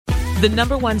The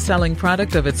 #1 selling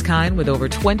product of its kind with over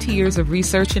 20 years of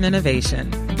research and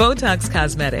innovation. Botox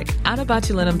Cosmetic,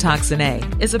 onabotulinum toxin A,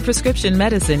 is a prescription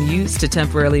medicine used to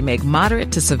temporarily make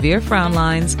moderate to severe frown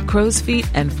lines, crow's feet,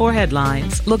 and forehead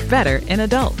lines look better in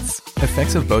adults.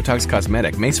 Effects of Botox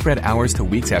Cosmetic may spread hours to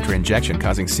weeks after injection,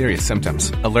 causing serious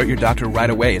symptoms. Alert your doctor right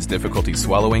away as difficulty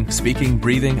swallowing, speaking,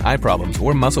 breathing, eye problems,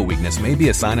 or muscle weakness may be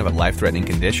a sign of a life-threatening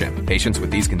condition. Patients with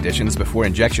these conditions before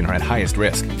injection are at highest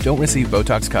risk. Don't receive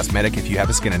Botox Cosmetic if you have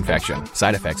a skin infection.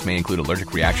 Side effects may include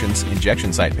allergic reactions,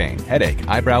 injection site pain, headache,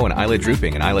 eyebrow and eyelid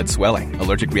drooping, and eyelid swelling.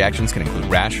 Allergic reactions can include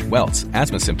rash, welts,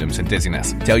 asthma symptoms, and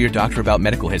dizziness. Tell your doctor about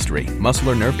medical history,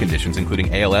 muscle or nerve conditions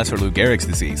including ALS or Lou Gehrig's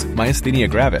disease, myasthenia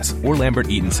gravis, or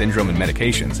Lambert-Eaton syndrome and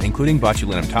medications, including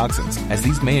botulinum toxins, as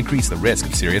these may increase the risk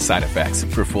of serious side effects.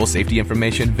 For full safety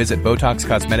information, visit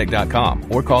BotoxCosmetic.com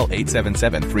or call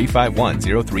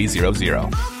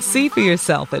 877-351-0300. See for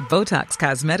yourself at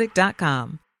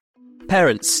BotoxCosmetic.com.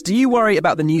 Parents, do you worry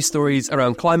about the news stories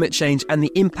around climate change and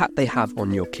the impact they have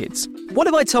on your kids? What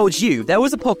if I told you there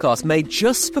was a podcast made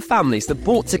just for families that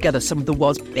brought together some of the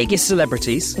world's biggest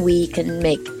celebrities? We can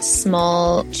make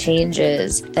small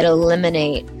changes that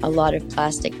eliminate a lot of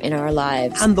plastic in our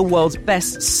lives. And the world's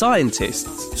best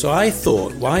scientists. So I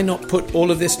thought, why not put all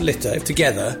of this litter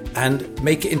together and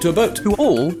make it into a boat? Who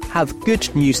all have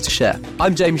good news to share.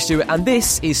 I'm Jamie Stewart, and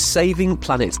this is Saving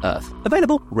Planet Earth.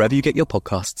 Available wherever you get your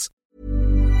podcasts.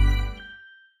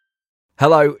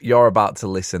 Hello, you're about to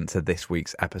listen to this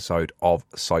week's episode of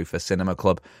Sofa Cinema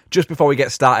Club. Just before we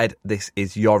get started, this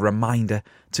is your reminder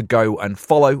to go and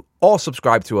follow or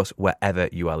subscribe to us wherever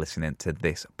you are listening to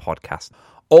this podcast.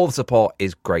 All the support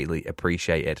is greatly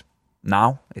appreciated.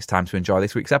 Now, it's time to enjoy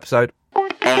this week's episode.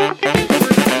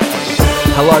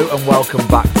 Hello and welcome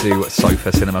back to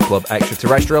Sofa Cinema Club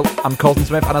Extraterrestrial. I'm Colton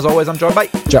Smith, and as always, I'm joined by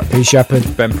Jack P. Shepherd,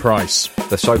 Ben Price.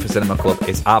 The Sofa Cinema Club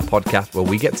is our podcast where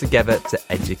we get together to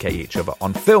educate each other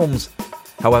on films.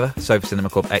 However, Sofa Cinema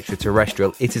Club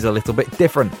Extraterrestrial, it is a little bit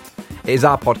different. It is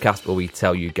our podcast where we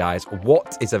tell you guys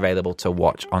what is available to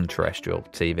watch on terrestrial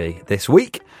TV this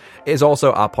week. It is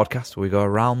also our podcast where we go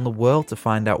around the world to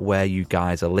find out where you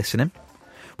guys are listening.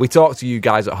 We talk to you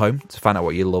guys at home to find out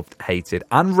what you loved, hated,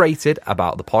 and rated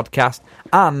about the podcast.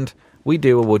 And we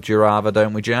do a Would You Rather,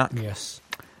 don't we, Jack? Yes.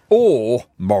 Or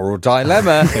Moral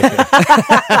Dilemma.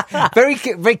 very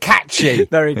catchy.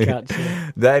 Very catchy.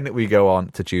 Then we go on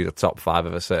to choose a top 5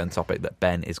 of a certain topic that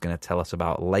Ben is going to tell us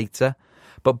about later.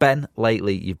 But Ben,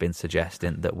 lately you've been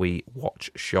suggesting that we watch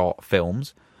short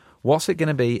films. What's it going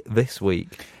to be this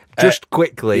week? Just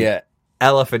quickly,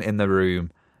 elephant in the room,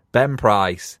 Ben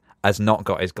Price has not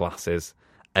got his glasses,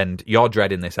 and you're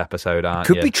dreading this episode, aren't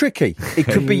you? Could be tricky. It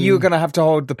could be you're going to have to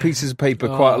hold the pieces of paper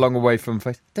quite a long way from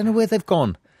face. Don't know where they've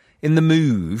gone. In the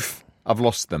move, I've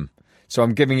lost them. So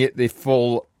I'm giving it the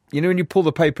full... You know when you pull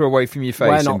the paper away from your face?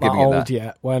 We're not I'm that giving old it that.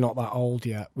 yet. We're not that old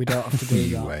yet. We don't have to do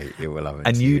that. Wait, it will have it.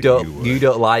 And you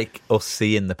don't like us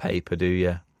seeing the paper, do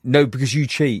you? No, because you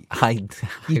cheat.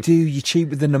 You do. You cheat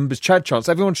with the numbers. Chad charts.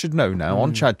 Everyone should know now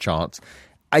on Chad charts.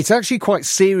 It's actually quite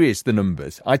serious, the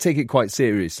numbers. I take it quite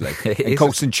seriously. And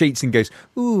Colson cheats and goes,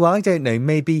 ooh, I don't know,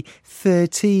 maybe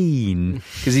 13.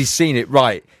 Because he's seen it.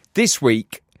 Right. This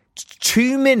week,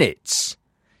 2 minutes.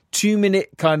 2 minute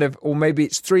kind of, or maybe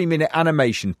it's 3 minute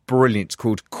animation. Brilliant. It's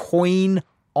called Coin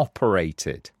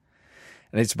Operated.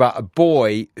 And it's about a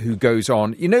boy who goes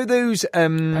on, you know those...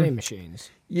 penny machines.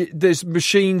 There's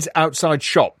machines outside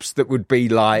shops that would be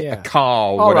like a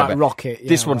car or whatever. Right, rocket.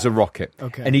 This one's a rocket.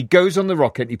 Okay. And he goes on the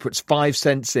rocket and he puts 5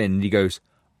 cents in and he goes,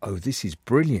 oh, this is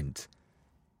brilliant.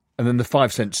 And then the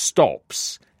 5 cents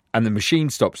stops and the machine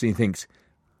stops and he thinks,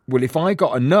 well, if I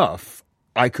got enough,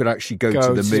 I could actually go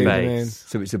to the moon.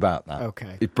 So it's about that.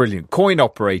 Okay. It's brilliant. Coin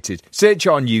Operated. Search it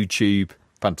on YouTube.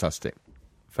 Fantastic.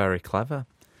 Very clever.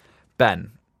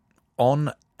 Ben,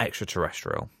 on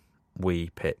Extraterrestrial, we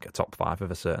pick a top 5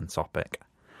 of a certain topic.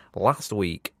 Last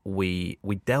week, we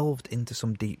delved into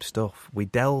some deep stuff. We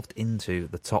delved into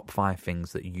the top 5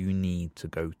 things that you need to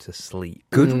go to sleep.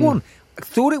 Good one. I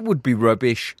thought it would be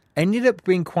rubbish. Ended up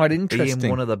being quite interesting.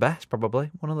 Being one of the best, probably.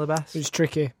 One of the best. It's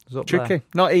tricky. Tricky. There.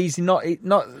 Not easy. Not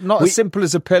as simple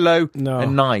as a pillow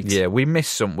and night. Yeah, we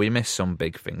missed some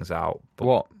big things out. But,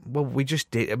 what? Well, we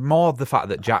just did more the fact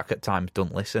that Jack at times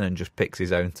doesn't listen and just picks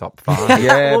his own top 5.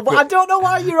 Yeah, well, I don't know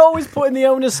why you're always putting the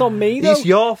onus on me, though. It's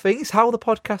your thing. It's how the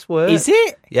podcast works. Is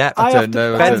it? Yeah. I don't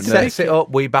know. Ben sets it up,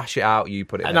 we bash it out, you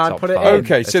put it in the top 5.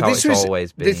 Okay, so this was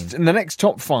always been. The next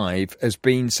top 5 has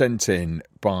been sent in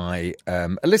by a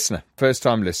listener, first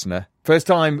time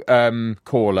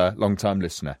caller, long time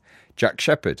listener. Jack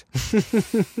Shepherd.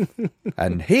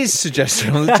 And his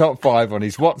suggestion on the top 5 on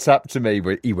his WhatsApp to me,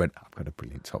 he went, I've got a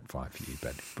brilliant top 5 for you,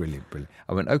 Ben. Brilliant.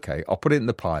 I went, okay, I'll put it in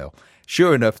the pile.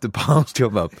 Sure enough, the pile's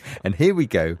come up. And here we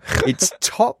go. It's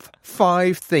top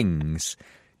 5 things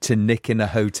to nick in a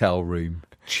hotel room.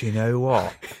 Do you know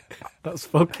what? That's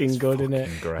fucking good, isn't it?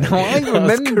 Great. No, I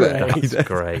remember. That's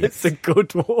great. It's a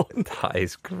good one. That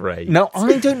is great. Now,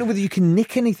 I don't know whether you can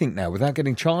nick anything now without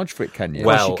getting charged for it, can you?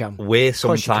 Well, you can. we're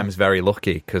sometimes very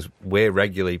lucky because we're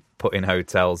regularly put in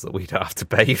hotels that we don't have to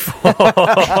pay for.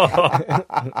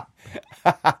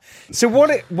 So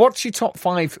what's your top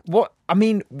 5? I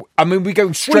mean, we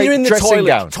go straight When you're in the dressing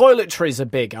gown. toiletries are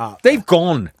big, aren't They've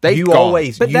gone. They're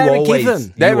a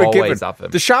given. They're a given. Have them.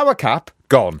 The shower cap,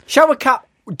 gone. Shower cap.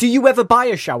 Do you ever buy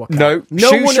a shower cap? No. No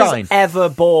Shoe one shine. has ever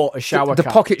bought a shower The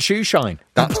cap. pocket shoe shine,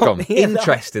 that's gone.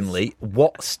 Interestingly,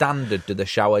 what standard do the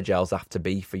shower gels have to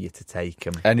be for you to take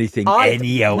them? Anything,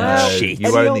 any old shit.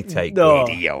 You only take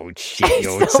any old shit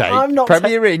you'll take. I'm not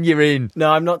Premier you're in.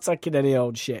 No, I'm not taking any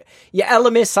old shit. Your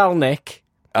Elemis, I'll nick.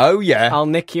 Oh, yeah. I'll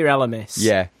nick your Elemis.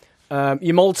 Yeah.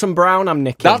 Your Molten Brown, I'm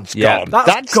nicking. That's gone.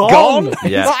 That's gone.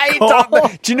 Yeah.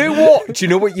 That- do you know what? Do you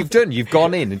know what you've done? You've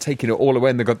gone in and taken it all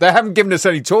away, and they haven't given us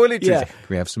any toiletries. Yeah. Can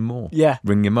we have some more? Yeah.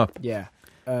 Ring them up. Yeah.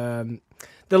 The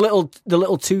little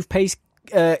toothpaste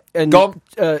and Gone.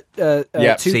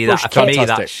 toothbrush See, that, kit. for me, Fantastic.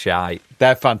 that's shite.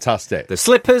 They're fantastic. The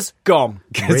slippers, gone.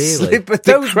 Really?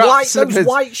 Those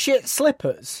white shit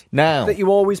slippers Now, that you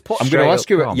always put I'm straight going to ask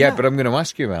you. up. But I'm going to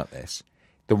ask you about this.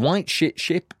 The white shit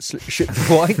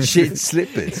white shit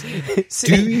slippers.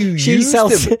 Do you use them?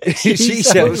 She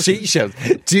sells seashells.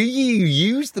 Do you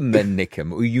use them then, nick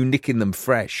them, or are you nicking them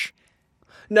fresh?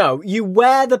 No, you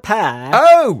wear the pair.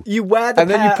 Oh, you wear the and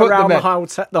then pair you put around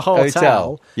them the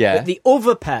hotel. Yeah. But the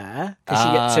other pair, because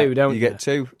you get two, don't you? You get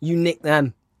two. You nick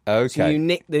them. Okay. So you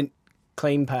nick the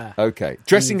clean pair. Okay.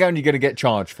 Dressing gown you're going to get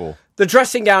charged for. The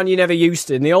dressing gown you never used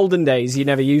to. In the olden days, you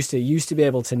never used to. You used to be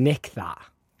able to nick that.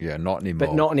 Yeah, not anymore.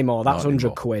 But not anymore. That's Not 100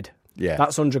 anymore. quid. Yeah.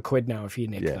 That's 100 quid now if you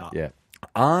nick that. Yeah.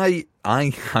 I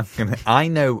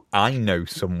know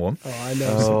someone. Oh, I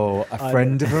know. Oh, a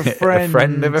friend of a friend. A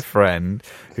friend of a friend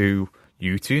who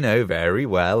you two know very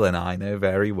well and I know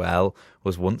very well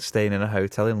was once staying in a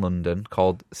hotel in London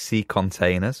called Sea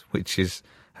Containers, which is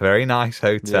a very nice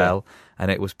hotel, and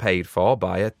it was paid for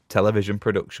by a television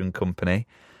production company,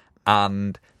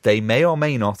 and they may or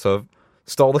may not have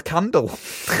stole a candle.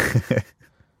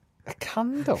 A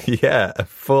candle? Yeah, a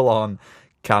full-on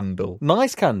candle.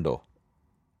 Nice candle.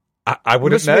 I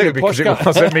wouldn't know because it posh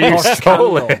wasn't me who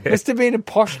stole it. Must have been a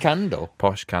posh candle.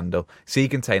 Posh candle. Sea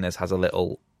Containers has a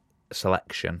little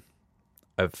selection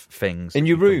of things in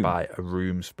your you can room. buy a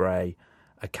room spray,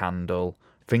 a candle,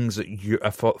 things that you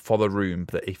are for the room.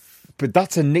 But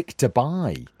that's a nick to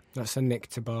buy. That's a nick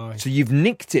to buy. So you've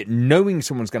nicked it, knowing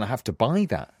someone's going to have to buy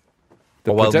that.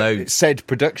 No, said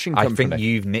production company. I think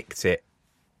you've nicked it,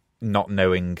 not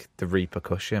knowing the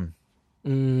repercussion.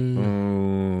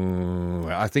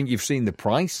 I think you've seen the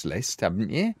price list, haven't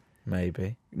you?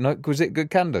 Maybe. No, was it good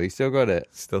candle? You still got it?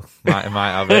 Still might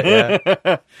have it,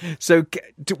 yeah. So,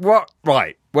 what?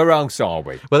 Right, where else are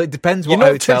we? Well, it depends what you're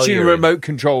not hotel touching you're a in. remote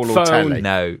control or Phone. telly.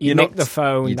 No. You nicked the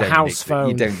phone, the house phone.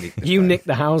 You don't nick the You phone. nicked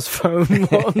the house phone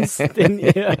once, didn't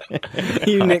you?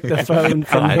 You nicked the phone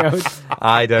from the house.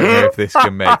 I don't know if this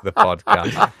can make the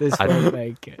podcast. This won't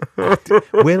make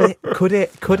it. Will it? Could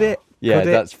it? Yeah, Could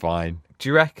it? that's fine. Do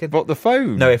you reckon? But the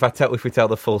phone? No, if we tell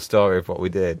the full story of what we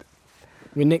did.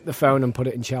 We nicked the phone and put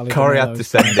it in Charlie. Corey had to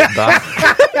send it back.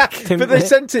 But they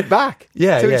sent it back.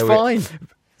 Yeah, so yeah, it's fine.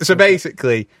 So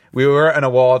basically, we were at an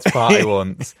awards party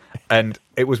once, and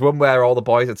it was one where all the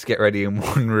boys had to get ready in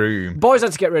one room. Boys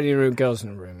had to get ready in a room, girls in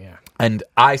a room, yeah. And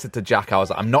I said to Jack, I was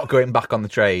like, I'm not going back on the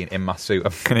train in my suit.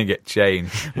 I'm going to get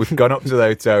changed. We've gone up to the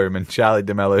hotel room and Charlie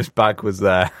DeMello's bag was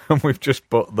there. And we've just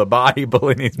put the Bible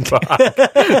in his bag.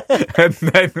 And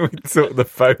then we took the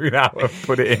phone out and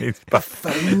put it in his bag.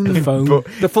 The phone.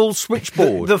 The full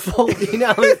switchboard. The full, you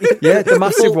know, Yeah, the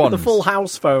massive ones. The full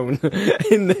house phone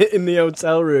in the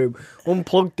hotel room.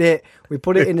 Unplugged it. We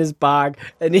put it in his bag,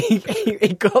 and he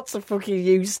got to fucking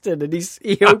Houston, and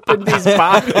he opened his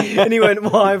bag, and he went,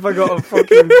 "Why have I got a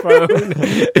fucking phone in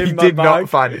He my did bag?" not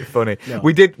find it funny. No.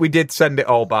 We did send it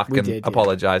all back We and did, yeah.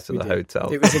 apologise to We the did.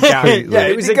 hotel. It was a gag. Yeah,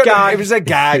 it was a gag. It was a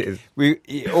gag.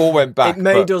 It all went back. It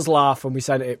made but- us laugh, and we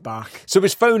sent it back. So it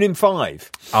was phone in 5.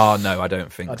 Oh no, I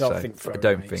don't think so. I don't think so, I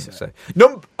don't mate, think so. so.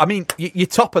 No, I mean, you're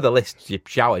top of the list. Your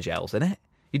shower gels, isn't it?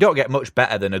 You don't get much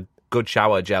better than a good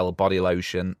shower gel, body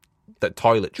lotion, that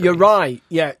toiletries. You're right.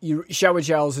 Yeah, your shower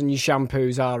gels and your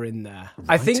shampoos are in there.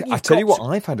 I think I tell you what,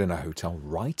 I've had in a hotel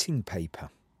writing paper.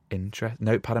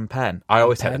 Notepad and pen. I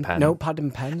always take the pen. Notepad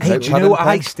and pen. Hey, do you know what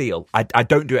I steal? I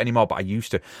don't do it anymore, but I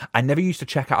used to. I never used to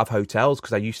check out of hotels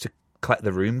because I used to collect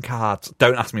the room cards.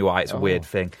 Don't ask me why. It's a weird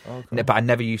thing. Cool. But I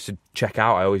never used to check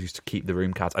out. I always used to keep the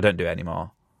room cards. I don't do it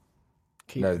anymore.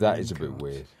 That is a bit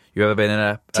weird. You ever been in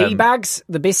a... Tea bags,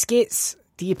 the biscuits...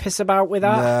 Do you piss about with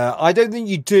that? No, I don't think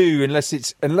you do unless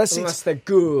they're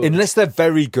good. Unless they're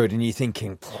very good and you're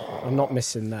thinking... I'm not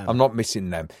missing them. I'm not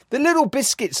missing them. The little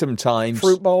biscuits sometimes.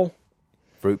 Fruit bowl.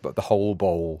 But the whole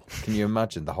bowl. Can you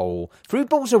imagine the whole... Fruit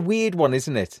bowl's a weird one,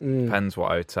 isn't it? Depends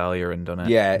what hotel you're in, doesn't it?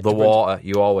 Yeah. The water,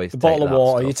 you always take bottle of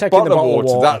water. Stuff. You're taking the bottle of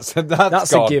water.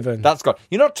 That's a given. That's gone.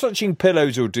 You're not touching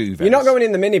pillows or duvets. You're not going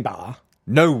in the minibar.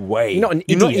 No way. You're not an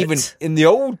idiot. You're not even... In the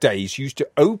old days, you used to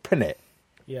open it.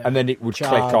 Yeah. And then it would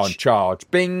click on charge.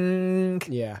 Bing.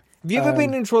 Yeah. Have you ever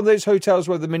been into one of those hotels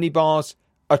where the minibar's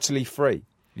utterly free?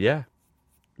 Yeah.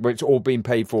 Where it's all been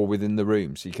paid for within the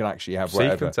room, so you can actually have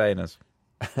whatever. Sea containers.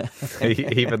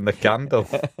 Even the candle.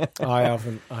 I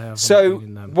haven't. So,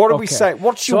 what do we say?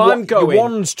 What's your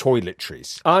one's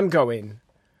toiletries? I'm going.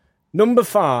 Number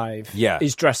 5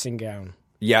 is dressing gown.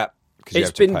 Yeah.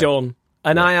 It's been done,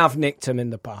 and I have nicked them in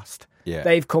the past. Yeah.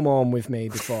 They've come home with me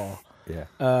before.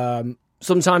 Yeah.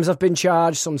 Sometimes I've been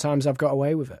charged, sometimes I've got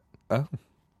away with it. Oh.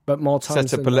 But more times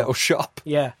Set up a little shop.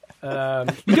 Yeah.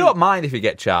 You don't mind if you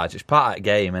get charged. It's part of the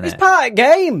game, isn't it? It's part of the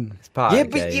game. It's part of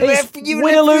the game.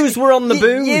 Win-or-lose were on the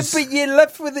booze. Yeah, but you're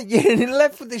left with it. You're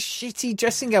left with the shitty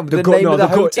dressing gown with the name of the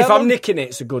hotel. If I'm nicking it,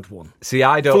 it's a good one. See,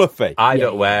 I don't. Fluffy. I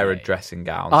don't wear a dressing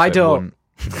gown. I don't.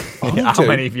 How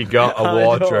many have you got? A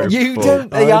wardrobe? You don't.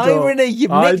 The irony.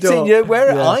 You've nicked it. You don't wear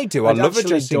it. I do. I love a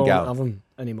dressing gown. I don't have them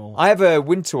anymore. I have a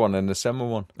winter one and a summer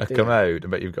one. A commode. I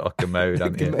bet you've got a commode,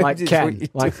 haven't you? Like Ken.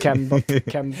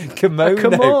 Kimono.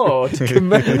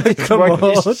 Commode.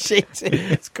 Commode. Shit.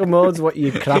 It's commode's what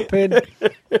you crap in.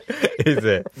 Is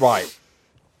it? Right.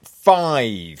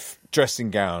 5 dressing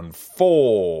gown.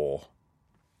 4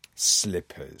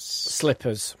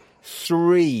 slippers.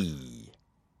 3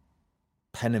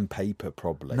 pen and paper,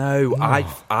 probably. No, I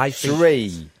think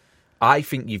 3. I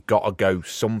think you've got to go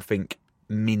something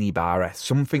mini-bar,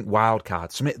 something wild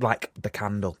card, something like the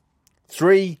candle.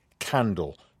 3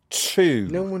 candle. 2.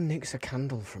 No one nicks a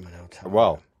candle from an hotel.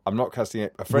 Well, I'm not casting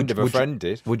it. A friend of a friend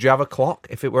did. Would you have a clock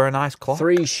if it were a nice clock?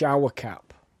 3 shower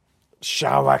cap.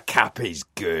 Shower cap is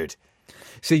good.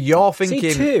 See, you're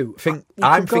thinking. See, 2.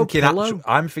 I'm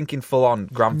thinking full on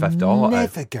Grand Theft Auto.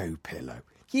 Never go pillow.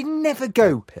 You never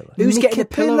go pillow. Who's getting a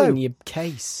pillow in your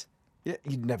case? Yeah,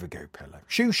 you'd never go pillow.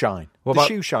 Shoe shine. What the about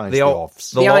shoe shines, the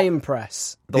offs. The iron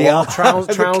press. The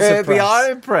trouser Kirby press.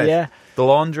 iron press. Yeah. The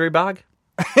laundry bag.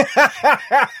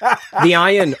 The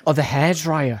iron or the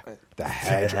hairdryer. The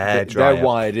hairdryer. They're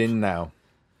wired in now.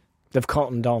 They've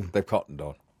cottoned on.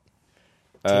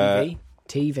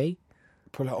 TV.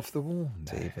 Pull it off the wall.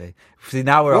 TV. See,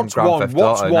 now we're on Grand Theft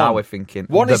Auto. Now we're thinking.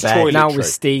 One is toiletry. Now we're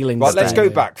stealing. Right, let's go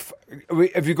back.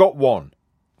 Have you got one?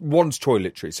 One's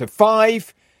toiletry. So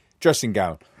 5 dressing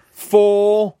gown.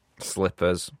 4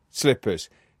 slippers.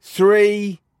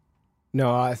 3.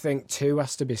 No, I think 2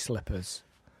 has to be slippers.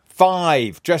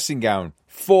 5 dressing gown.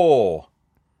 4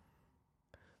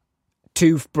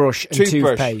 toothbrush and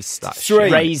toothpaste. 3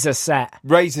 razor set.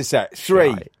 3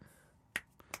 Right.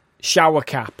 Shower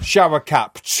cap.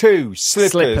 2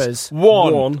 slippers.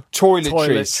 1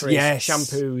 toiletries. Yes.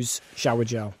 Shampoos. Shower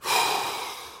gel.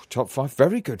 Top 5.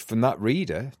 Very good from that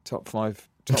reader. Top 5.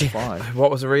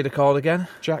 What was the reader called again?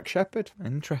 Jack Shepherd.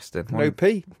 Interesting. No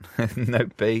P. No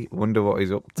P. Wonder what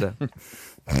he's up to.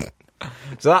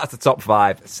 So that's the top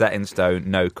 5 set in stone,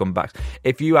 no comebacks.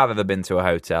 If you have ever been to a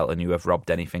hotel and you have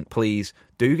robbed anything, please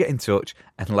do get in touch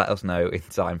and let us know in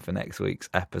time for next week's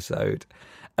episode.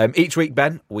 Each week,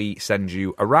 Ben, we send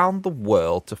you around the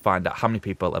world to find out how many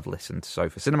people have listened to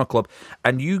Sofa Cinema Club,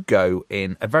 and you go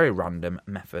in a very random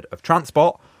method of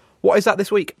transport. What is that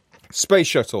this week? Space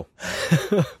shuttle.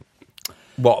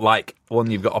 What, like one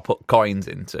you've got to put coins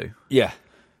into? Yeah.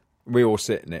 We all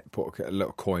sit in it, put a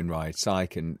little coin ride. Si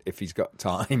can, if he's got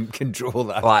time, can draw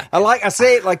that. I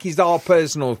say it like he's our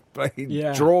personal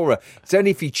drawer. It's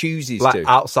only if he chooses like to.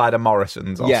 Outside of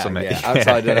Morrison's or something. Yeah,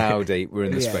 outside an Audi, we're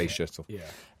in the space shuttle. Yeah.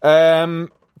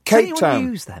 Cape Town.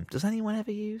 Use them? Does anyone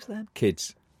ever use them?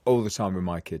 Kids. All the time with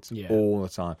my kids. Yeah. All the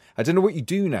time. I don't know what you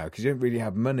do now, because you don't really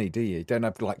have money, do you? You don't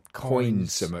have, like,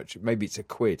 coins so much. Maybe it's a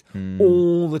quid.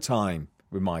 All the time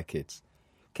with my kids.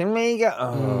 Can we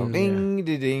go? Ding,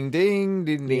 ding, ding, ding,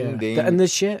 ding, ding. And the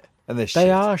shit.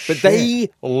 They are shit. But they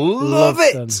love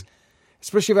it. Them.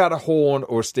 Especially if you had a horn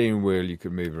or a steering wheel you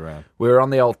could move around. We were on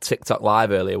the old TikTok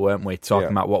Live earlier, weren't we? Talking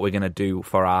about what we're going to do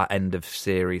for our end of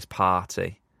series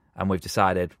party. And we've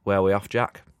decided, where are we off,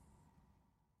 Jack?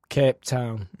 Cape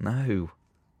Town. No.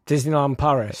 Disneyland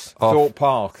Paris. Thorpe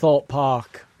Park. Thorpe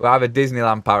Park. Well, either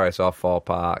Disneyland Paris or Thorpe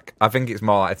Park. I think it's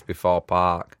more likely to be Thorpe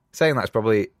Park. Saying that's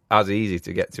probably as easy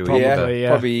to get to either. Yeah.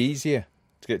 Probably easier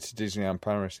to get to Disneyland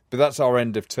Paris. But that's our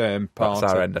end of term party.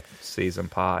 That's our end of season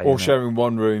party. All sharing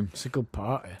one room. It's a good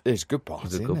party. It's a good party.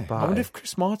 It's a isn't good it? party. I wonder if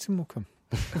Chris Martin will come.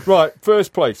 Right,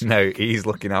 first place. No, he's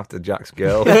looking after Jack's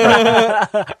girl.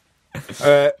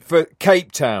 For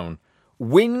Cape Town,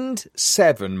 wind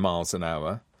 7 miles an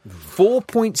hour,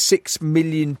 4.6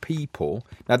 million people.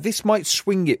 Now, this might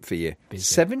swing it for you.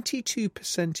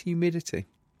 72% humidity.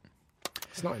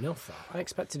 It's not enough, though. I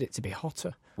expected it to be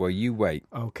hotter. Well, you wait.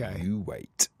 Okay. You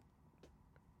wait.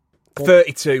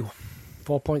 32.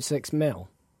 4.6 mil.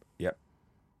 Yep.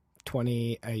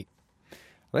 28.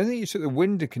 I don't think you took the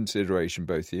wind into consideration,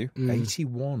 both of you.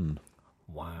 81.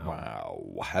 Wow. Wow.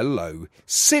 Hello.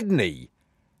 Sydney,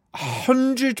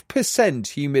 100%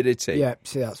 humidity. Yeah,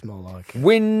 see, that's more like it.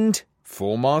 Wind,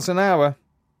 4 miles an hour.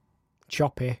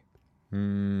 Choppy.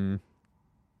 Not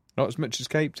as much as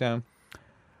Cape Town.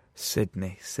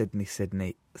 Sydney.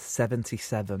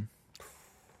 77.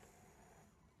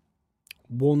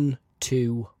 1,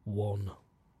 2, 1.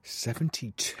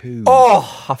 72.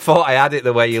 Oh, I thought I had it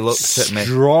the way you looked at me.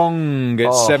 Strong at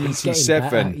Oh.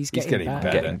 77. He's getting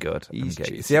better. Getting good. He's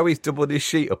getting. See how he's doubled his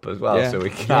sheet up as well, Yeah. so he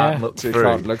can't look So you through.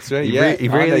 can't look through. He, Yeah, he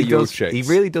I know really your does. tricks. He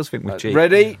really does think we're cheap.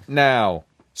 Ready? Now.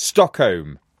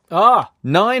 Stockholm.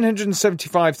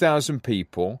 975,000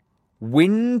 people.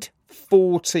 Wind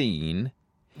 14.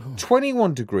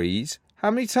 21 degrees. How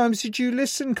many times did you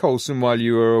listen, Colson, while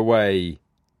you were away?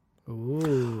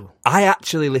 Ooh. I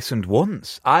actually listened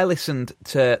once. I listened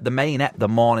to the main ep the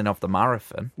morning of the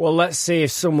marathon. Well, let's see if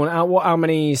someone... How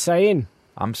many are you saying?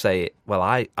 I'm saying, well,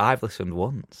 I've listened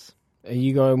once. Are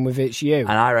you going with it's you? And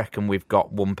I reckon we've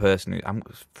got one person who... I'm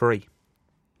 3.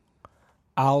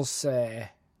 I'll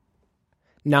say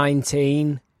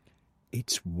 19.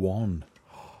 It's 1.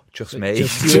 Just me.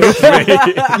 Just you.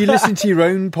 You listen to your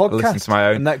own podcast? I listened to my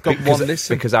own. And that got one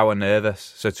listen? Because I was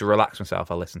nervous. So to relax myself,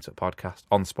 I listened to a podcast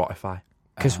on Spotify.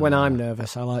 Because when I'm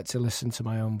nervous, I like to listen to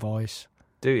my own voice.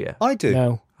 Do you? I do.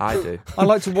 No. I do. I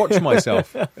like to watch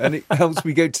myself, and it helps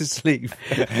me go to sleep.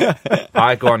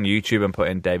 I go on YouTube and put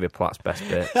in David Platt's best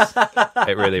bits.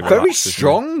 It really relaxes Very me.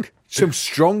 strong. Some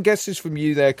strong guesses from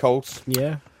you there, Colt.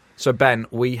 Yeah. So, Ben,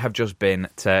 we have just been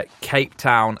to Cape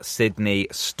Town, Sydney,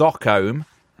 Stockholm.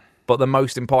 But the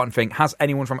most important thing, has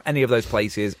anyone from any of those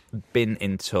places been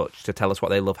in touch to tell us what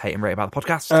they love, hate and rate about the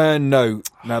podcast? No.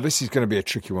 Now, this is going to be a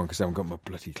tricky one because I haven't got my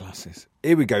bloody glasses.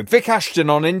 Here we go. Vic Ashton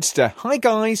on Insta. Hi,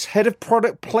 guys. Head of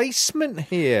product placement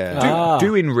here.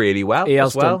 Doing really well He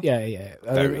has as well. done, yeah.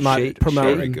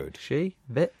 Very good. She,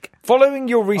 Vic. Following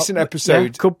your recent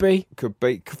episode... Yeah, could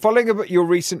be. Following your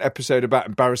recent episode about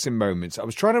embarrassing moments, I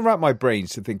was trying to wrap my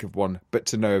brains to think of one, but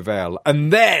to no avail.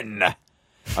 And then...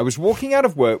 I was walking out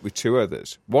of work with 2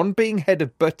 others, one being head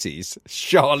of Butties,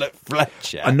 Charlotte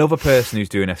Fletcher. Another person who's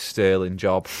doing a sterling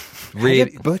job.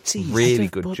 Really, Butties. really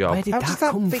good job. Where did How that does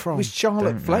that come fit from? with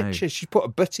Charlotte Don't Fletcher? know. She put a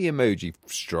Butty emoji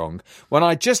strong when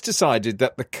I just decided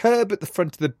that the curb at the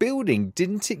front of the building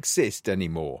didn't exist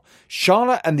anymore.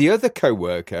 Charlotte and the other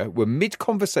co-worker were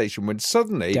mid-conversation when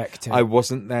suddenly Decked in. I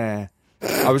wasn't there.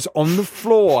 I was on the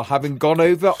floor, having gone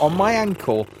over on my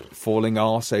ankle, falling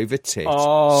arse over tit,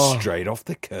 straight off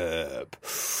the curb.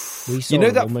 We saw You know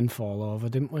a that- woman fall over,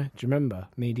 didn't we? Do you remember?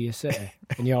 Media City.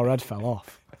 And your head fell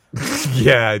off.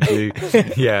 Yeah, I do.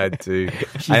 Yeah, I do.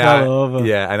 She fell over.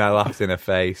 Yeah, and I laughed in her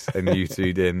face, and you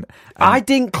two didn't. I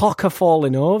didn't clock her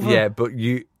falling over. Yeah, but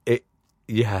yeah.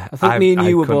 I think me and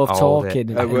you were couldn't both hold talking.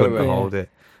 It. I couldn't Yeah. hold it.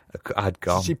 I'd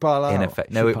gone. She pile out? In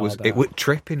effect, no, She it was piled out. it would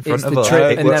trip in front It's of the us.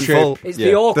 trip It and would then full. It's Yeah.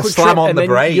 the awkward The slam trip, on and the then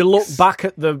brakes. you look back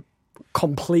at the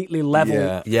completely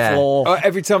level Yeah. floor.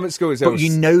 Every time at school, But you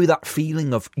know that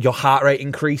feeling of your heart rate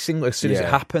increasing as soon as it Yeah.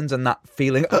 happens, and that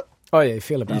feeling. Oh yeah, you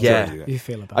feel about Yeah. it. You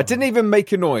feel about I didn't it. even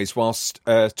make a noise whilst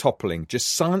toppling,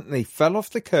 just silently fell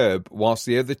off the curb whilst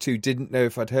the other 2 didn't know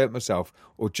if I'd hurt myself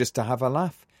or just to have a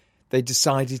laugh. They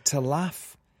decided to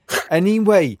laugh.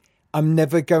 Anyway, I'm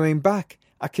never going back.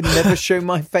 I can never show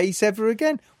my face ever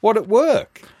again. What, at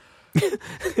work?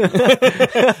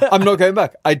 I'm not going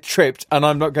back. I tripped and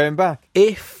I'm not going back.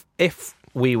 If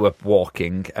we were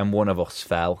walking and one of us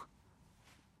fell,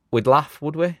 we'd laugh,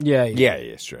 would we? Yeah.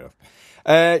 Yeah, straight off.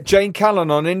 Jane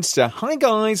Callan on Insta. Hi,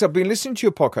 guys. I've been listening to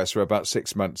your podcast for about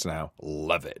 6 months now.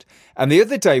 Love it. And the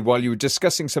other day, while you were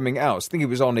discussing something else, I think it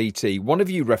was on ET, one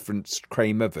of you referenced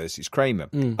Kramer versus Kramer.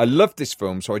 I love this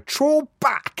film, so I trawl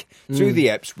back through the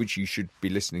eps, which you should be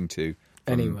listening to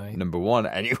Anyway. Number one.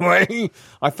 Anyway,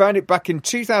 I found it back in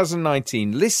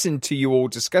 2019. Listened to you all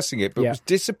discussing it, but was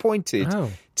disappointed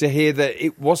to hear that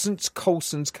it wasn't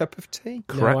Coulson's cup of tea.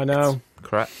 Correct. No, I know.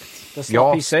 Correct. The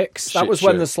Sloppy Six. That was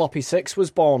when the Sloppy Six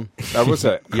was born. That was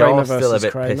it. You're still a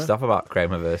bit pissed off about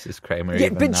Kramer versus Kramer. Yeah,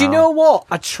 but do you know what?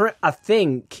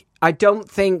 I don't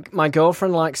think my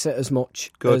girlfriend likes it as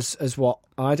much as what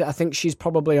I do. I think she's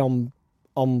probably on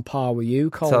par with you,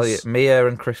 Coles. Tell you, Mia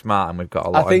and Chris Martin, we've got a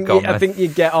lot in common. I think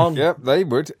you'd get on. Yep, they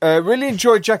would. Really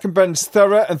enjoyed Jack and Ben's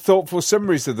thorough and thoughtful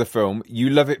summaries of the film. You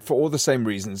love it for all the same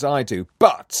reasons I do.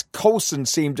 But Coulson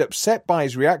seemed upset by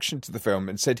his reaction to the film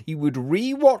and said he would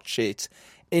re-watch it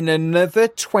in another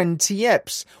 20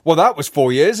 eps. Well, that was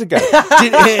 4 years ago.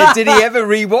 Did he ever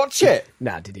re-watch it?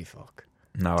 Nah, did he fuck?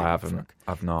 No, I haven't.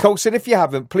 I've not. Coulson, if you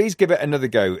haven't, please give it another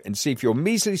go and see if your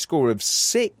measly score of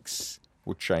 6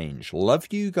 will change. Love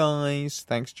you guys.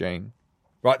 Thanks, Jane.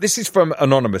 Right, this is from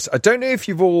Anonymous. I don't know if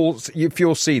you'll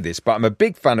see this, but I'm a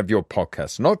big fan of your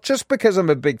podcast. Not just because I'm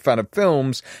a big fan of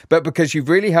films, but because you've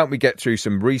really helped me get through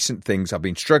some recent things I've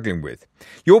been struggling with.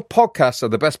 Your podcasts are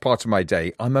the best part of my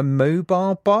day. I'm a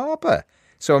mobile barber,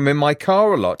 so I'm in my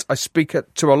car a lot. I speak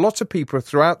to a lot of people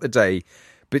throughout the day,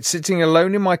 but sitting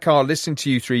alone in my car listening to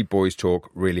you three boys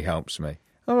talk really helps me.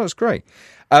 Oh, that's great.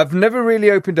 I've never really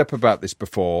opened up about this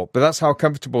before, but that's how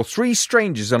comfortable three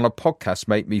strangers on a podcast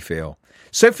make me feel.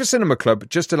 Sofa Cinema Club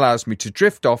just allows me to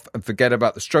drift off and forget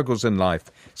about the struggles in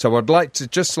life. So I'd like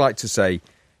to say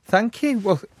thank you.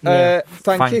 Well,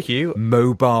 thank you.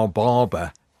 Mobile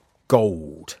barber,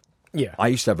 gold. Yeah. I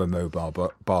used to have a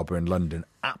mobile barber in London.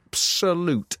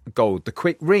 Absolute gold. The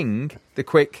quick ring, Can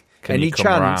any you come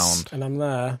chance? round? And I'm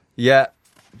there. Yeah,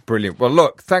 brilliant. Well,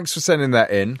 look, thanks for sending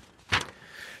that in.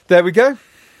 There we go.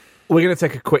 We're going to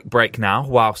take a quick break now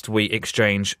whilst we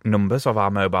exchange numbers of our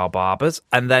mobile barbers,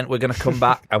 and then we're going to come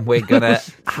back and we're going to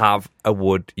have a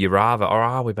would you rather, or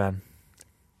are we, Ben?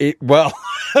 Well,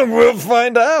 we'll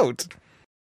find out.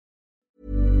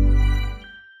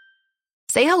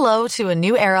 Say hello to a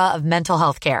new era of mental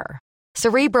health care.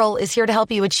 Cerebral is here to help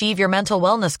you achieve your mental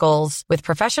wellness goals with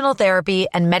professional therapy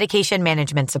and medication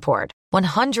management support.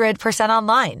 100%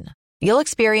 online. You'll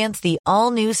experience the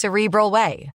all-new Cerebral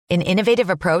Way, an innovative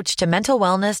approach to mental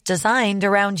wellness designed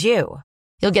around you.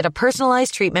 You'll get a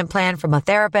personalized treatment plan from a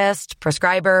therapist,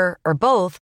 prescriber, or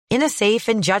both in a safe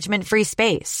and judgment-free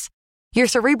space. Your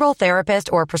Cerebral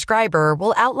therapist or prescriber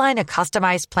will outline a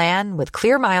customized plan with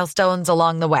clear milestones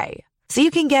along the way, so you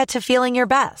can get to feeling your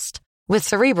best. With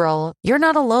Cerebral, you're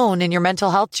not alone in your mental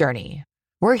health journey.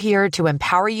 We're here to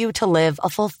empower you to live a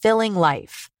fulfilling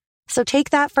life. So take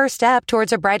that first step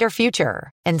towards a brighter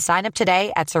future and sign up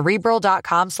today at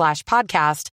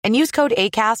Cerebral.com/podcast and use code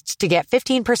ACAST to get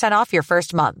 15% off your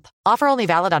first month. Offer only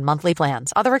valid on monthly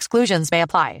plans. Other exclusions may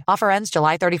apply. Offer ends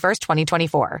July 31st,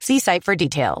 2024. See site for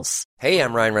details. Hey,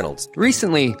 I'm Ryan Reynolds.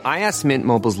 Recently, I asked Mint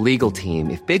Mobile's legal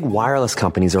team if big wireless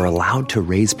companies are allowed to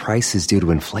raise prices due to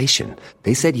inflation.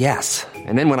 They said yes.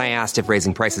 And then when I asked if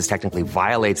raising prices technically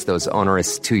violates those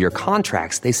onerous 2-year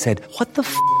contracts, they said, "What the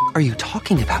f*** are you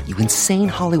talking about, you insane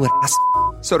Hollywood ass?"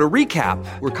 So to recap,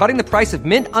 we're cutting the price of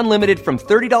Mint Unlimited from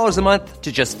 $30 a month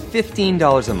to just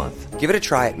 $15 a month. Give it a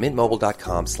try at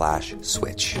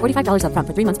mintmobile.com/switch. $45 up front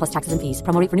for 3 months plus taxes and fees.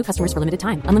 Promo rate for new customers for limited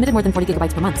time. Unlimited more than 40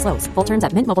 gigabytes per month. Slows full terms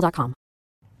at mintmobile.com.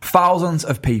 Thousands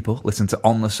of people listen to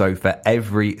On the Sofa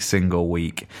every single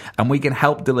week, and we can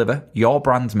help deliver your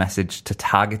brand's message to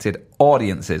targeted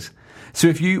audiences. So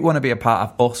if you want to be a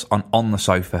part of us on the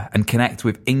Sofa and connect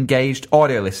with engaged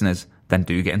audio listeners, then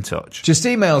do get in touch. Just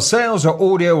email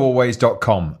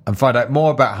sales@audioalways.com and find out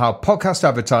more about how podcast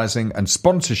advertising and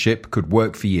sponsorship could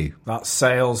work for you. That's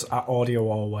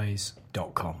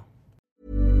sales@audioalways.com.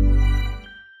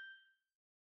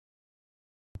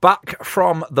 Back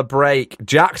from the break.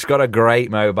 Jack's got a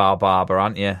great mobile barber,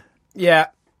 aren't you? Yeah.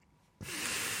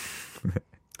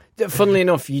 Funnily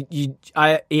enough, he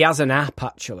has an app,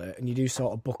 actually, and you do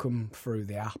sort of book them through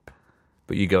the app.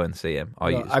 But you go and see him.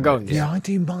 I go and see him. Yeah, I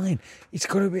do mine. It's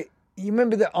got to be... You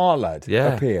remember the R lad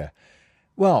Yeah. up here?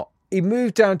 Well, he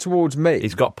moved down towards me.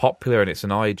 He's got popular and it's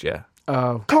annoyed you.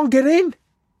 Oh. Can't get in.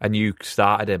 And you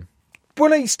started him.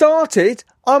 When he started,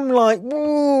 I'm like,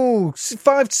 whoa,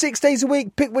 5-6 days a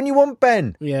week, pick when you want,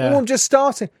 Ben. Yeah. Oh, I'm just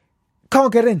starting.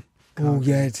 Can't get in.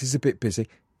 Yeah, it is a bit busy.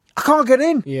 I can't get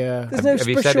in. Yeah. There's no Have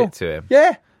you special. said it to him?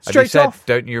 Yeah, straight Have you said, off.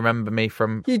 don't you remember me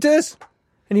from... He does.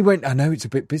 And he went, I know it's a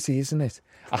bit busy, isn't it?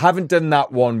 I haven't done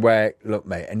that one where, look,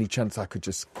 mate, any chance I could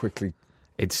just quickly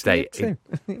He'd stay. Two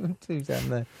down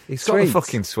there. He's got the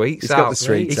fucking sweets He's out. got the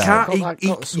sweets out.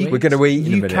 We're going to eat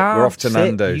in a minute. We're off to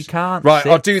Nando's. You can't. Right,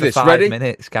 I'll do for this. 5 Ready?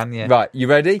 minutes, can you? Right, you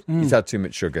ready? He's had too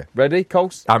much sugar. Ready,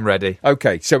 Coles? I'm ready.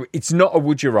 Okay, so it's not a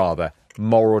would you rather,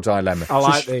 moral dilemma. I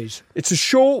like these. It's a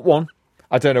short one.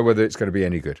 I don't know whether it's going to be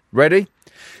any good. Ready?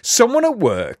 Someone at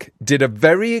work did a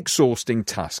very exhausting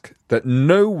task that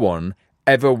no one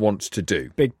ever wants to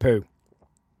do. Big poo.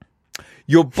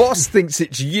 Your boss thinks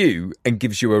it's you and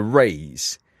gives you a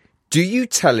raise. Do you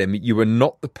tell him you are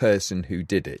not the person who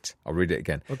did it? I'll read it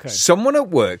again. Okay. Someone at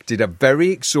work did a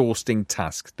very exhausting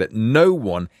task that no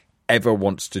one ever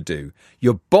wants to do.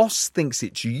 Your boss thinks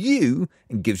it's you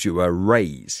and gives you a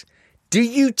raise. Do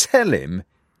you tell him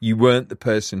you weren't the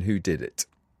person who did it?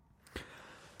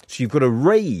 So you've got a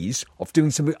raise of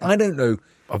doing something, I don't know.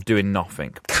 Of doing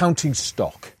nothing. Counting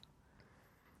stock.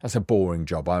 That's a boring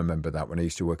job. I remember that when I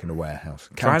used to work in a warehouse.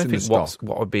 Trying to think stock.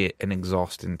 what would be an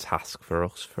exhausting task for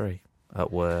us three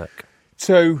at work.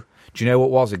 So, do you know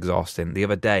what was exhausting? The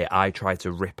other day, I tried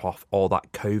to rip off all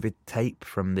that COVID tape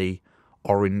from the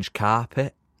orange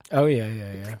carpet. Oh,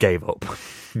 yeah. Gave up.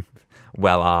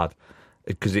 Well hard.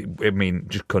 Because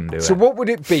just couldn't do it. So what would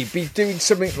it be? Be doing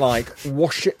something like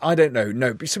wash it? I don't know.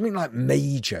 No, be something like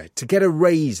major. To get a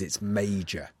raise, it's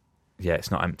major. Yeah,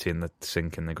 it's not emptying the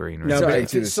sink in the green room. No, but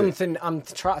if it's something, I'm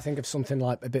trying to think of something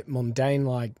like a bit mundane,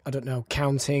 like, I don't know,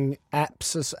 counting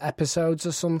episodes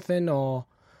or something, or,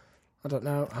 I don't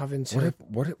know, having to...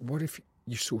 What if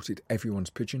you sorted everyone's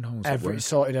pigeonholes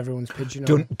Sorted everyone's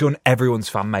pigeonholes. Done everyone's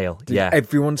fan mail, yeah.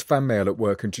 Everyone's fan mail at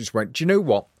work and just went, do you know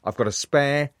what? I've got a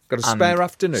spare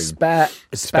afternoon. Spare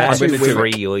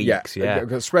 3 weeks, yeah. I've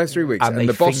got a spare 3 weeks. And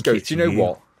the boss goes, do you know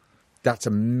what? That's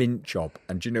a mint job.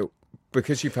 And do you know...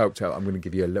 Because you've helped out, I'm going to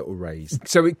give you a little raise.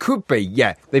 So it could be,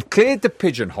 they've cleared the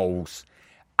pigeonholes,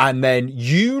 and then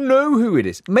you know who it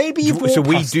is. Maybe you've walked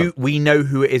past them. We know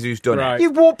who it is who's done it.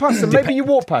 You've walked past them. Maybe you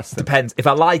walked past them. Depends. If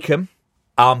I like them,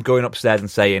 I'm going upstairs and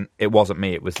saying it wasn't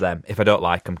me, it was them. If I don't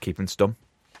like them, keeping stum.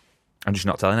 I'm just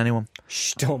not telling anyone.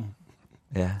 Stum.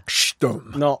 Yeah.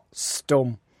 Stum. Not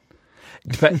stum.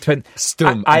 Depend.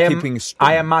 Stum.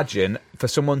 I imagine for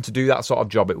someone to do that sort of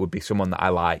job, it would be someone that I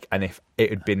like, and if it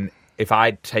had been. If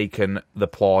I'd taken the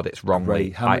plaudits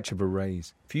wrongly... How much of a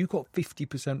raise? If you got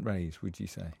 50% raise, would you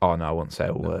say? Oh, no, I wouldn't say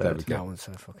a word. There we go. No, I wouldn't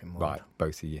say a fucking word. Right,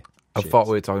 both of you. I thought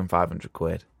we were talking 500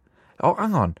 quid. Oh,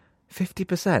 hang on.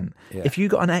 50%? Yeah. If you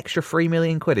got an extra 3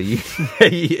 million quid, are you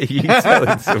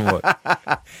telling someone?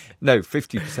 No,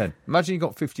 50%. Imagine you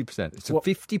got 50%. It's a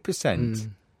 50%...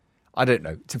 I don't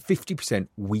know. It's a 50%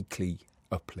 weekly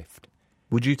uplift.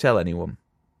 Would you tell anyone?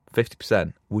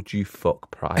 50%. Would you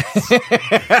fuck Price?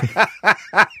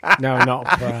 No, not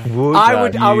Price.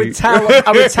 I would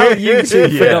tell you two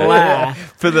for the lair.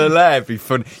 For the lair, it'd be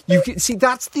fun. You can see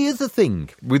that's the other thing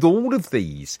with all of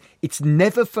these. It's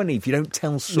never funny if you don't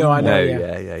tell someone. No, I know.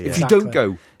 Yeah. If you don't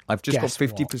go, I've just got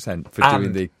 50% for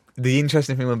doing the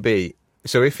interesting thing would be,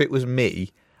 so if it was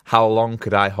me, how long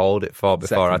could I hold it for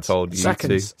before I told you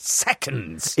to?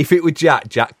 Seconds. If it were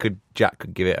Jack could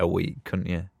give it a week, couldn't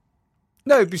you?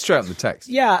 No, it'd be straight on the text.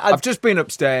 Yeah. I've just been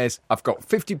upstairs. I've got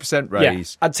 50%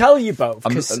 raise. Yeah. I'd tell you both,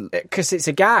 because it's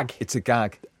a gag. It's a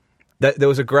gag. There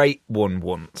was a great one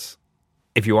once.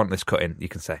 If you want this cut in, you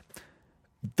can say.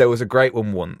 There was a great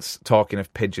one once, talking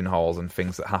of pigeonholes and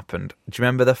things that happened. Do you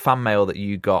remember the fan mail that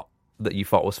you got that you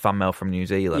thought was fan mail from New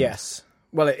Zealand? Yes.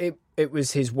 Well, it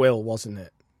was his will, wasn't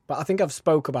it? But I think I've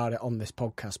spoke about it on this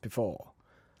podcast before.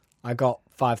 I got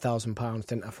 £5,000,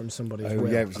 didn't I, from somebody's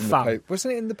will. Yeah, it was in the paper.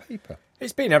 Wasn't it in the paper?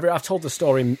 It's been I've told the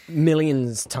story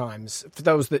millions of times. For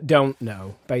those that don't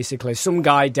know, basically, some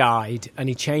guy died and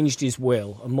he changed his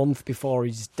will a month before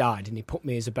he's died, and he put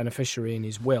me as a beneficiary in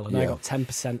his will, and I got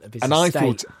 10% of his estate. And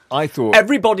I thought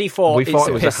everybody thought it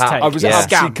was a hack. I was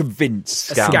absolutely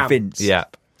convinced. Convinced.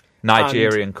 Yep.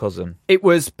 Nigerian cousin. It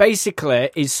was basically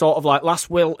his sort of like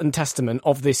last will and testament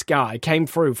of this guy came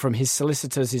through from his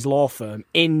solicitors, his law firm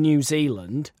in New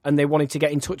Zealand, and they wanted to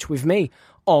get in touch with me.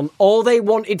 All they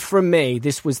wanted from me,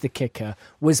 this was the kicker,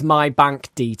 was my bank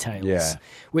details. Yeah.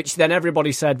 Which then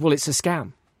everybody said, well, it's a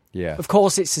scam. Yeah. Of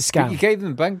course it's a scam. But you gave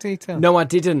them bank details? No, I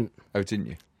didn't. Oh, didn't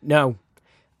you? No.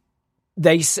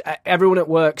 Everyone at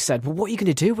work said, well, what are you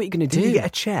going to do? What are you going to do? Did you get a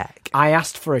cheque? I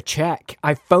asked for a cheque.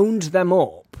 I phoned them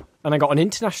up, and I got an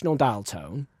international dial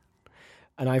tone,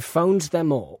 and I phoned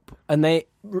them up, and they...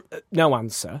 No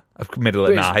answer. Middle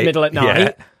at night.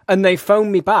 Yeah. And they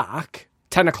phoned me back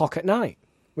 10 o'clock at night.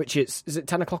 Which is it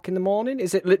 10 o'clock in the morning?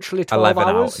 Is it literally 12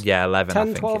 hours? Yeah, 11, 10, I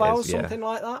think 12 it hours, is, yeah. something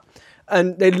like that.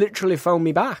 And they literally phoned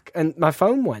me back, and my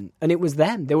phone went, and it was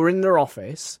them. They were in their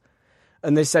office,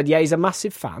 and they said, yeah, he's a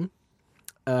massive fan,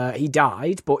 he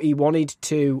died, but he wanted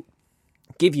to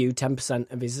give you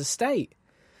 10% of his estate.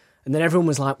 And then everyone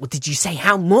was like, well, did you say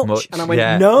how much? And I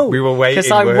went, no. We were waiting.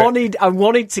 Because I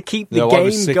wanted to keep the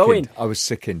game going. I was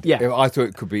sickened. Yeah. I thought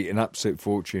it could be an absolute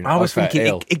fortune. I was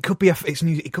thinking it could be a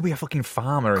fucking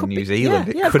farmer in New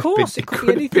Zealand. Yeah, of course. It could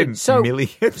be anything.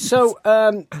 Millions. So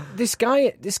this guy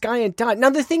had died.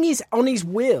 Now, the thing is, on his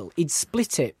will, he'd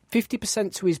split it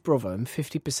 50% to his brother and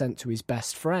 50% to his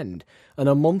best friend. And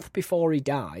a month before he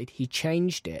died, he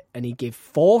changed it and he gave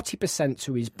 40%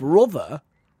 to his brother,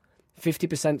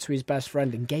 50% to his best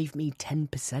friend, and gave me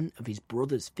 10% of his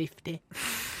brother's 50.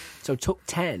 So took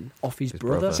 10 off his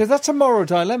brother. So that's a moral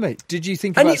dilemma. Did you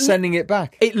think about sending it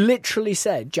back? It literally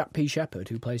said Jack P. Shepherd,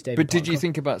 who plays David But did Parker. you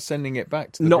think about sending it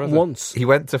back to the Not brother? once. He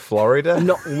went to Florida?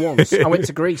 Not once. I went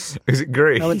to Greece. Is it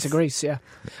Greece? I went to Greece, yeah.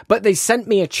 But they sent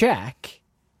me a cheque,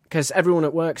 because everyone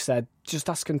at work said, just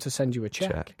ask them to send you a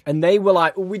cheque. And they were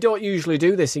like, well, we don't usually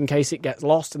do this in case it gets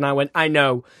lost. And I went, I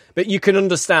know, but you can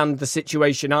understand the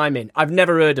situation I'm in. I've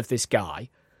never heard of this guy.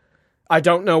 I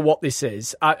don't know what this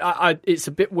is. It's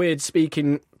a bit weird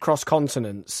speaking cross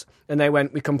continents. And they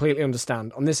went, we completely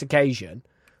understand. On this occasion,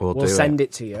 we'll send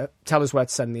it to you. Tell us where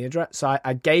to send the address. So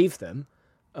I gave them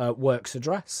work's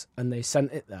address, and they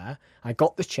sent it there. I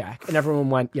got the cheque, and everyone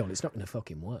went, yo, it's not going to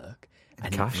fucking work.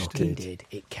 And it fucking did.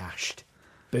 It cashed.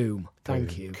 Boom.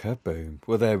 Thank you. Kaboom.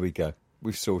 Well, there we go.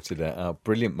 We've sorted it out.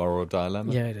 Brilliant moral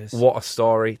dilemma. Yeah, it is. What a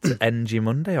story to end your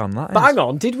Monday on, that is. But hang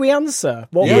on, did we answer?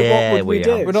 What would we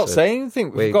do? We're not saying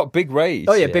anything. We've got big raise.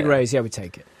 Oh, yeah, big raise. Yeah, we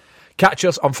take it. Catch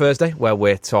us on Thursday, where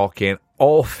we're talking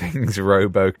all things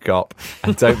RoboCop.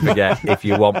 And don't forget, if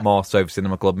you want more Sofa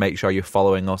Cinema Club, make sure you're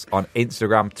following us on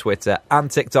Instagram, Twitter,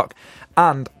 and TikTok.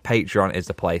 And Patreon is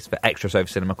the place for extra Sofa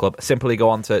Cinema Club. Simply go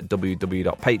on to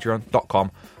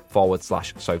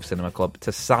www.patreon.com/Sofa Cinema Club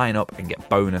to sign up and get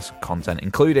bonus content,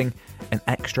 including an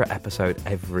extra episode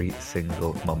every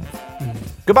single month.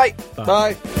 Goodbye.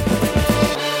 Bye.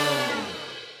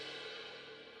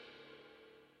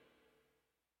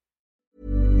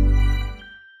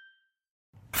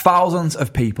 Thousands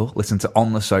of people listen to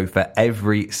On the Sofa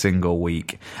every single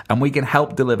week, and we can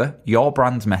help deliver your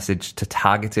brand's message to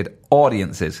targeted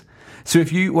audiences. So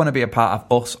if you want to be a part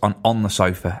of us on the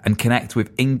Sofa and connect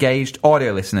with engaged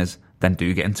audio listeners, then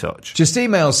do get in touch. Just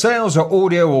email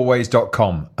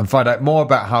sales@audioalways.com and find out more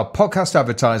about how podcast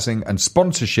advertising and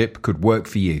sponsorship could work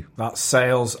for you. That's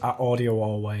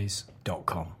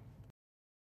sales@audioalways.com.